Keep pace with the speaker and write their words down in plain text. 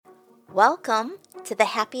Welcome to the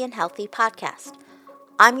Happy and Healthy Podcast.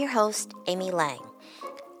 I'm your host, Amy Lang,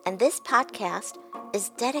 and this podcast is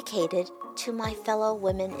dedicated to my fellow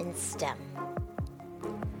women in STEM.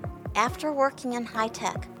 After working in high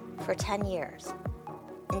tech for 10 years,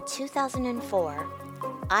 in 2004,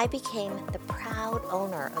 I became the proud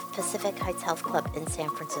owner of Pacific Heights Health Club in San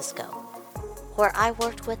Francisco, where I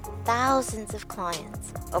worked with thousands of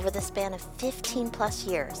clients over the span of 15 plus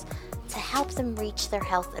years to help them reach their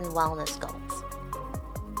health and wellness goals.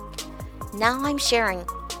 Now I'm sharing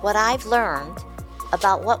what I've learned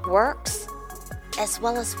about what works as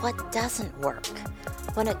well as what doesn't work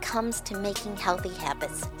when it comes to making healthy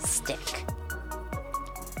habits stick.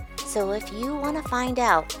 So if you want to find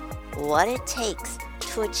out what it takes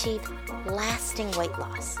to achieve lasting weight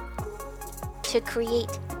loss, to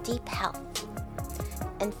create deep health,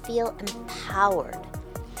 and feel empowered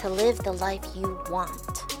to live the life you want,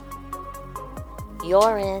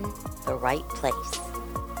 you're in the right place.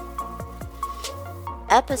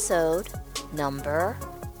 Episode number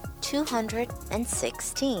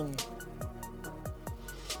 216.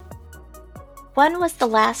 When was the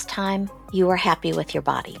last time you were happy with your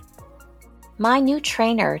body? My new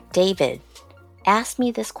trainer, David, asked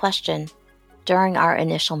me this question during our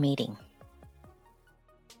initial meeting.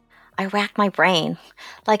 I racked my brain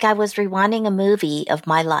like I was rewinding a movie of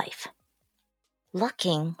my life,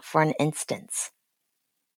 looking for an instance.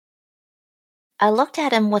 I looked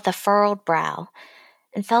at him with a furrowed brow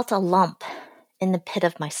and felt a lump in the pit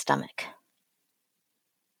of my stomach.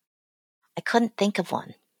 I couldn't think of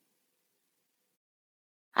one.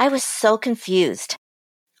 I was so confused.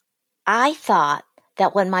 I thought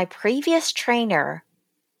that when my previous trainer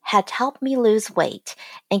had helped me lose weight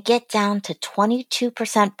and get down to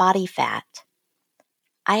 22% body fat,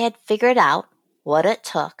 I had figured out what it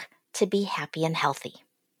took to be happy and healthy.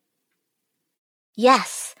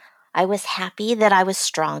 Yes, I was happy that I was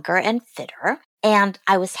stronger and fitter, and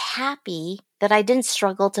I was happy that I didn't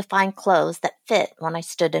struggle to find clothes that fit when I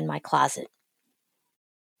stood in my closet.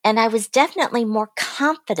 And I was definitely more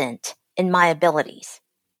confident in my abilities.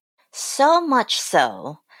 So much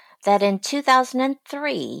so that in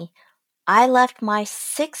 2003, I left my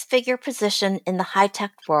six-figure position in the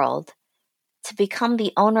high-tech world to become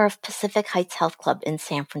the owner of Pacific Heights Health Club in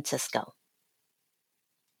San Francisco.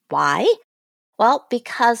 Why? Well,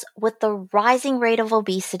 because with the rising rate of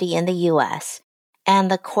obesity in the U.S. and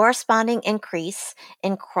the corresponding increase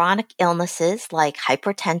in chronic illnesses like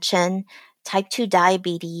hypertension, type 2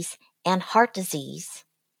 diabetes, and heart disease,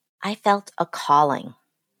 I felt a calling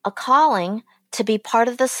to be part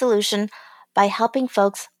of the solution by helping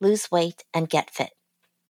folks lose weight and get fit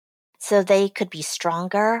so they could be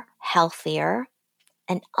stronger, healthier,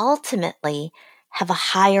 and ultimately have a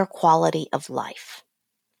higher quality of life.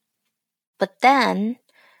 But then,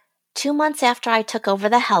 2 months after I took over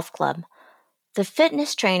the health club, the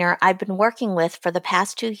fitness trainer I'd been working with for the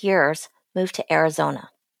past 2 years moved to Arizona.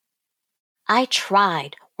 I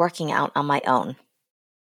tried working out on my own,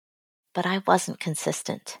 but I wasn't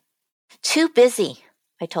consistent. Too busy,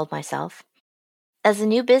 I told myself. As a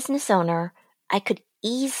new business owner, I could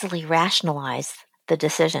easily rationalize the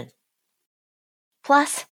decision.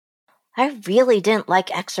 Plus, I really didn't like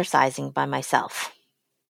exercising by myself.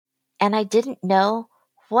 And I didn't know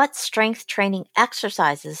what strength training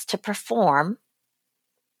exercises to perform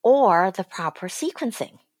or the proper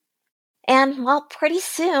sequencing. And, well, pretty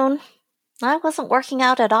soon, I wasn't working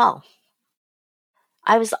out at all.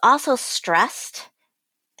 I was also stressed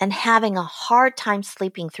and having a hard time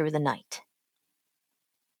sleeping through the night.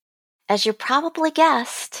 As you probably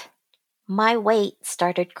guessed, my weight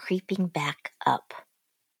started creeping back up.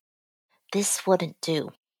 This wouldn't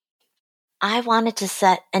do. I wanted to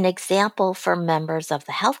set an example for members of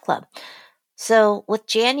the health club. So with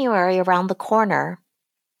January around the corner,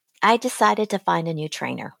 I decided to find a new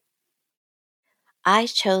trainer. I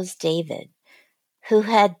chose David, who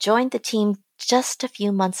had joined the team just a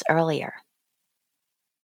few months earlier.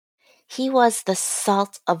 He was the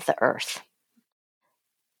salt of the earth.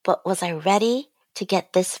 But was I ready to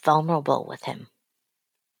get this vulnerable with him?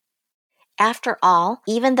 After all,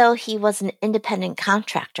 even though he was an independent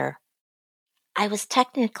contractor, I was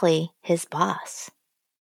technically his boss.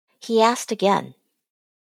 He asked again,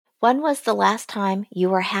 "When was the last time you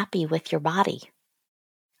were happy with your body?"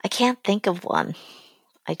 "I can't think of one,"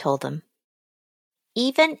 I told him.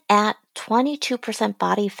 Even at 22%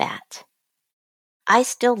 body fat, I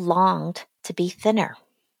still longed to be thinner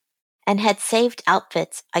and had saved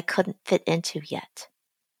outfits I couldn't fit into yet.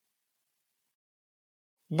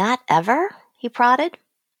 "Not ever?" he prodded.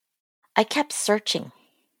 I kept searching.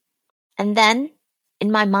 And then,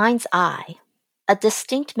 in my mind's eye, a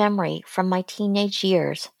distinct memory from my teenage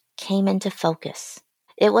years came into focus.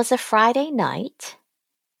 It was a Friday night,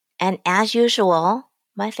 and as usual,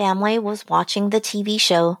 my family was watching the TV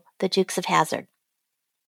show The Dukes of Hazzard.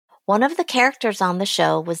 One of the characters on the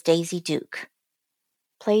show was Daisy Duke,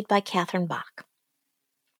 played by Catherine Bach.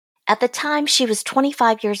 At the time, she was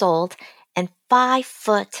 25 years old and 5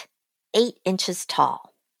 foot 8 inches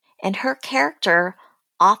tall, and her character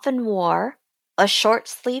often wore a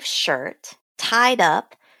short-sleeved shirt tied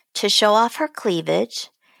up to show off her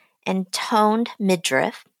cleavage and toned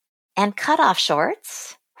midriff, and cutoff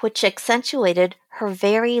shorts, which accentuated her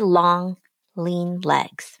very long, lean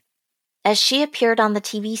legs. As she appeared on the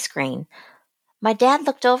TV screen, my dad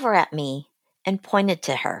looked over at me and pointed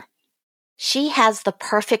to her. "She has the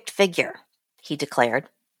perfect figure," he declared.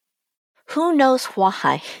 Who knows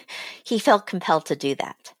why he felt compelled to do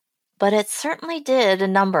that, but it certainly did a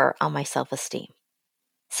number on my self-esteem.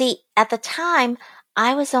 See, at the time,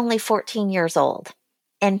 I was only 14 years old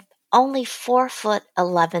and only 4 foot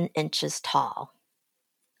 11 inches tall,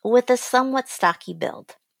 with a somewhat stocky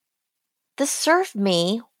build. This served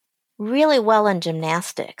me really well in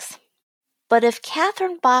gymnastics. But if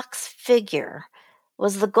Catherine Bach's figure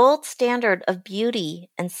was the gold standard of beauty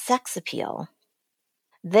and sex appeal,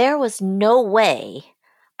 there was no way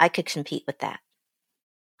I could compete with that.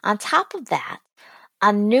 On top of that,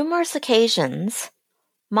 on numerous occasions,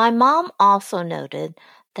 my mom also noted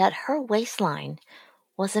that her waistline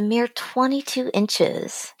was a mere 22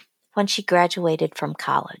 inches when she graduated from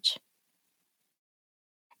college.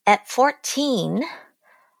 At 14,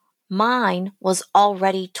 mine was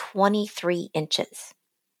already 23 inches.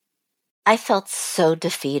 I felt so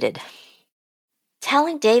defeated.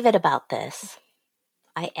 Telling David about this,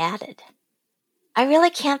 I added, "I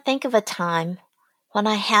really can't think of a time when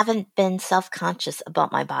I haven't been self-conscious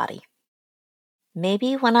about my body.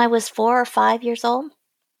 Maybe when I was 4 or 5 years old?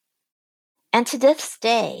 And to this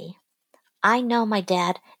day, I know my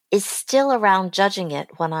dad is still around judging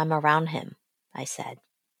it when I'm around him," I said.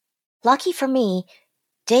 Lucky for me,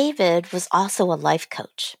 David was also a life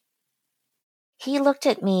coach. He looked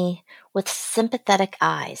at me with sympathetic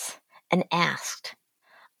eyes and asked,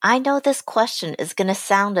 "I know this question is going to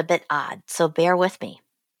sound a bit odd, so bear with me."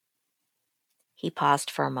 He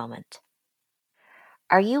paused for a moment.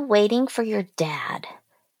 "Are you waiting for your dad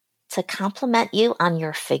to compliment you on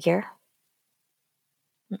your figure?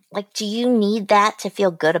 Like, do you need that to feel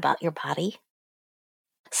good about your body?"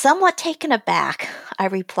 Somewhat taken aback, I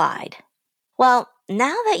replied, "Well,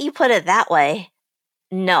 now that you put it that way,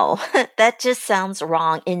 no, that just sounds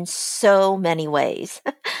wrong in so many ways.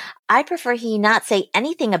 I prefer he not say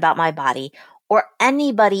anything about my body or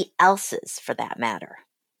anybody else's for that matter."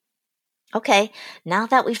 "Okay, now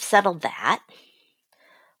that we've settled that,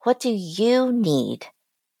 what do you need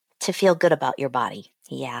to feel good about your body?"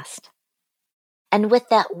 he asked. And with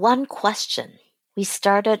that one question, we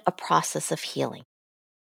started a process of healing.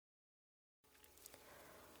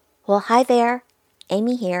 Well, hi there,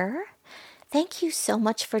 Amy here. Thank you so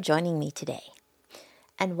much for joining me today.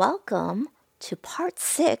 And welcome to part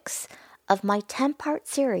 6 of my 10-part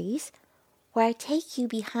series where I take you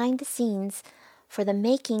behind the scenes for the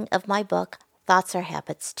making of my book, Thoughts Are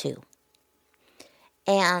Habits Too.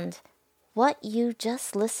 And what you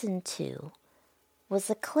just listened to was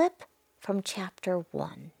a clip from chapter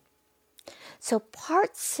 1. So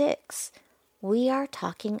part 6, we are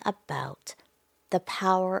talking about the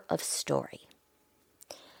power of story.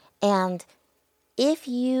 And if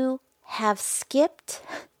you have skipped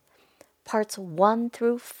parts 1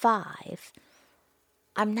 through 5,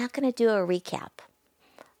 I'm not going to do a recap.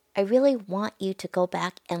 I really want you to go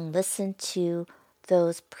back and listen to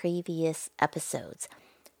those previous episodes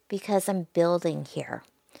because I'm building here.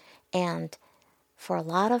 And for a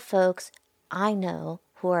lot of folks I know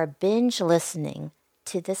who are binge listening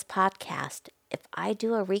to this podcast, if I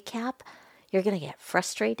do a recap, you're going to get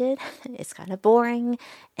frustrated. It's kind of boring,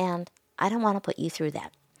 and I don't want to put you through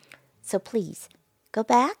that. So please go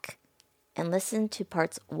back and listen to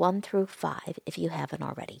parts 1 through 5 if you haven't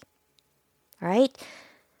already. All right?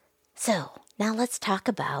 So now let's talk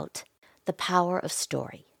about the power of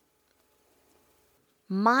story.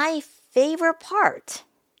 My favorite part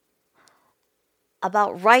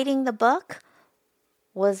about writing the book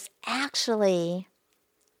was actually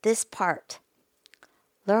this part,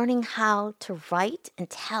 learning how to write and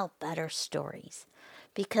tell better stories.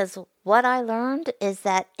 Because what I learned is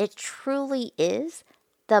that it truly is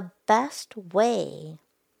the best way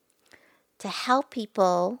to help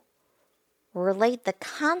people relate the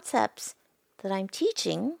concepts that I'm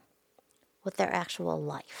teaching with their actual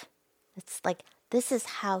life. It's like, this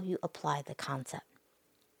is how you apply the concept,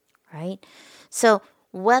 right? So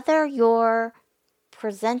whether you're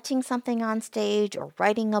presenting something on stage or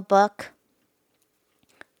writing a book,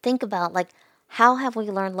 think about like, how have we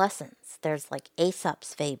learned lessons? There's like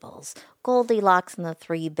Aesop's fables, Goldilocks and the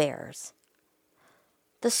Three Bears,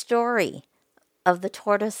 the story of the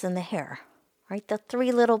tortoise and the hare, right? The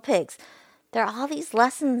Three Little Pigs. There are all these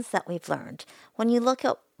lessons that we've learned. When you look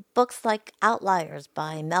at books like Outliers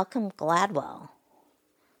by Malcolm Gladwell,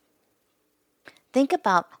 think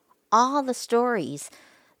about all the stories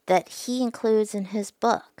that he includes in his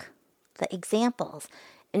book, the examples,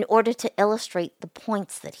 in order to illustrate the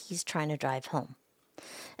points that he's trying to drive home.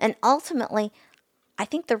 And ultimately, I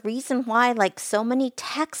think the reason why like so many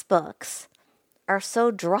textbooks are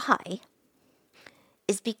so dry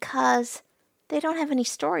is because they don't have any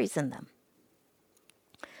stories in them.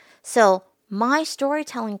 So my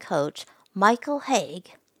storytelling coach, Michael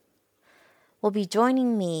Haig, will be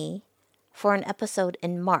joining me for an episode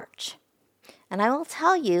in March. And I will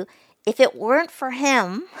tell you, if it weren't for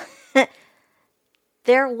him,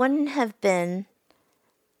 there wouldn't have been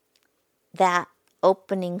that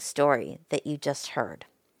opening story that you just heard.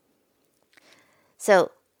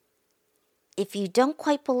 So if you don't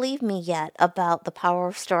quite believe me yet about the power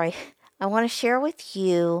of story, I want to share with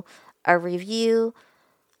you a review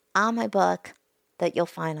on my book that you'll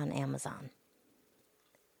find on Amazon.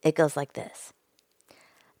 It goes like this.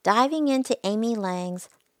 Diving into Amy Lang's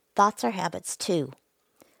Thoughts Are Habits 2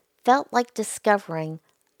 felt like discovering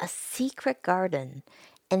a secret garden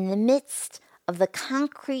in the midst of the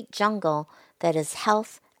concrete jungle that is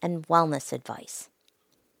health and wellness advice.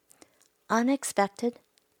 Unexpected,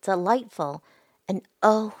 delightful, and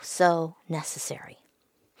oh so necessary.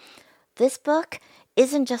 This book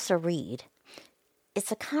isn't just a read.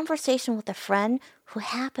 It's a conversation with a friend who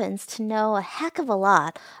happens to know a heck of a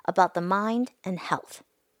lot about the mind and health.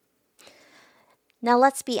 Now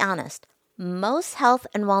let's be honest. Most health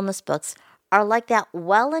and wellness books are like that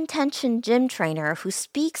well-intentioned gym trainer who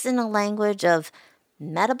speaks in a language of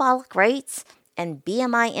metabolic rates and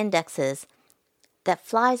BMI indexes that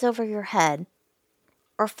flies over your head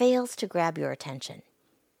or fails to grab your attention.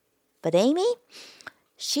 But Amy,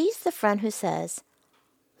 she's the friend who says,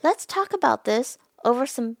 let's talk about this over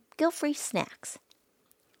some guilt-free snacks.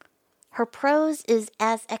 Her prose is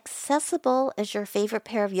as accessible as your favorite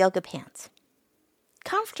pair of yoga pants.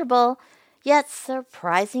 Comfortable, yet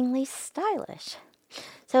surprisingly stylish.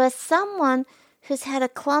 So as someone who's had a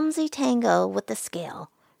clumsy tango with the scale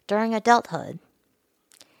during adulthood,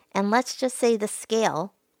 and let's just say the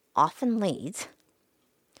scale often leads,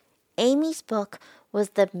 Amy's book was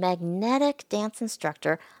the magnetic dance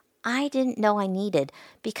instructor I didn't know I needed,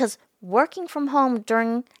 because working from home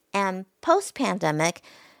during and post-pandemic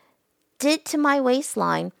did to my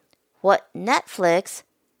waistline what Netflix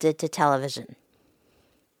did to television.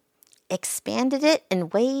 Expanded it in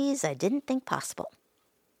ways I didn't think possible.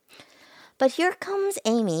 But here comes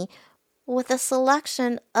Amy with a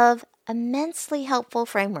selection of immensely helpful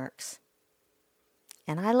frameworks.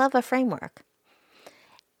 And I love a framework.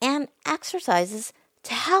 And exercises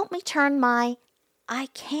to help me turn my I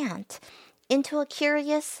can't into a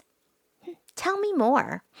curious tell me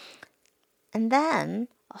more. And then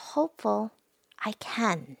a hopeful I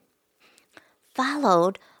can,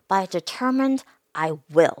 followed by a determined I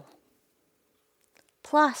will.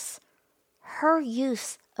 Plus, her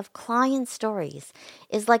use of client stories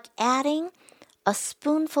is like adding a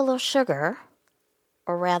spoonful of sugar,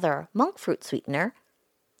 or rather monk fruit sweetener,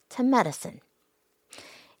 to medicine.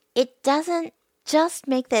 It doesn't just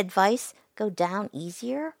make the advice go down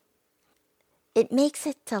easier, it makes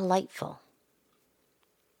it delightful.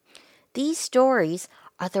 These stories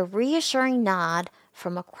are the reassuring nod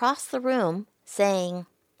from across the room saying,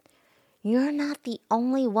 you're not the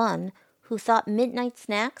only one who thought midnight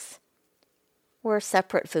snacks were a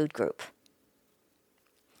separate food group.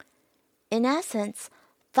 In essence,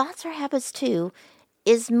 Thoughts Are Habits 2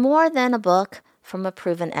 is more than a book from a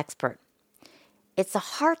proven expert. It's a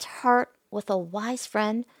heart-to-heart with a wise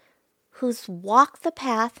friend who's walked the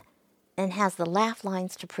path and has the laugh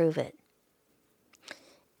lines to prove it.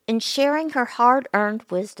 In sharing her hard-earned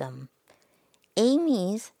wisdom,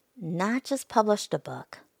 Amy's not just published a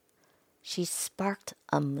book, she's sparked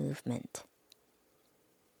a movement.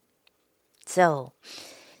 So,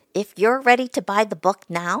 if you're ready to buy the book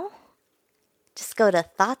now, just go to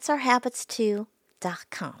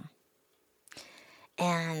thoughtsarehabits2.com.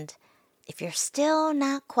 And if you're still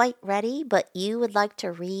not quite ready, but you would like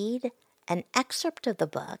to read an excerpt of the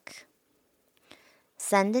book,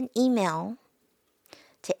 send an email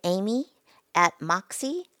to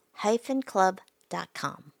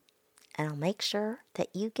amy@moxie-club.com, and I'll make sure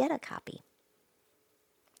that you get a copy.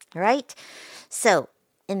 All right? So,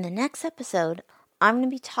 in the next episode, I'm going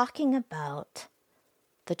to be talking about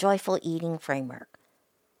the joyful eating framework.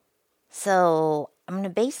 So, I'm going to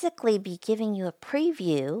basically be giving you a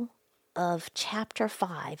preview of chapter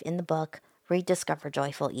 5 in the book, Rediscover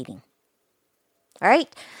Joyful Eating. All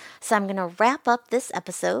right, so I'm going to wrap up this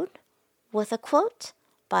episode with a quote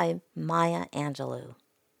by Maya Angelou.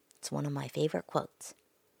 It's one of my favorite quotes.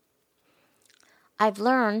 I've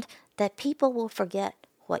learned that people will forget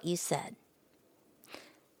what you said.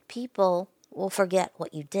 People will forget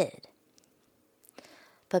what you did.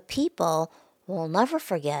 But people will never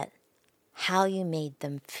forget how you made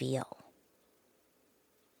them feel.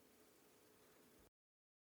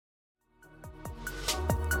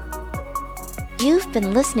 You've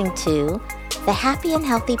been listening to the Happy and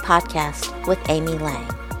Healthy Podcast with Amy Lang.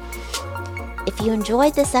 If you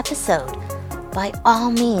enjoyed this episode, by all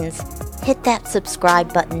means, hit that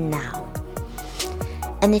subscribe button now.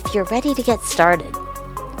 And if you're ready to get started,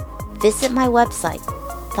 visit my website,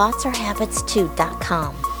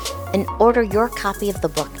 thoughtsorhabits2.com, and order your copy of the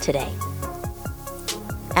book today.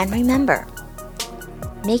 And remember,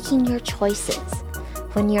 making your choices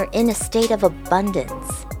when you're in a state of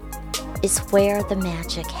abundance is where the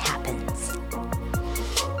magic happens.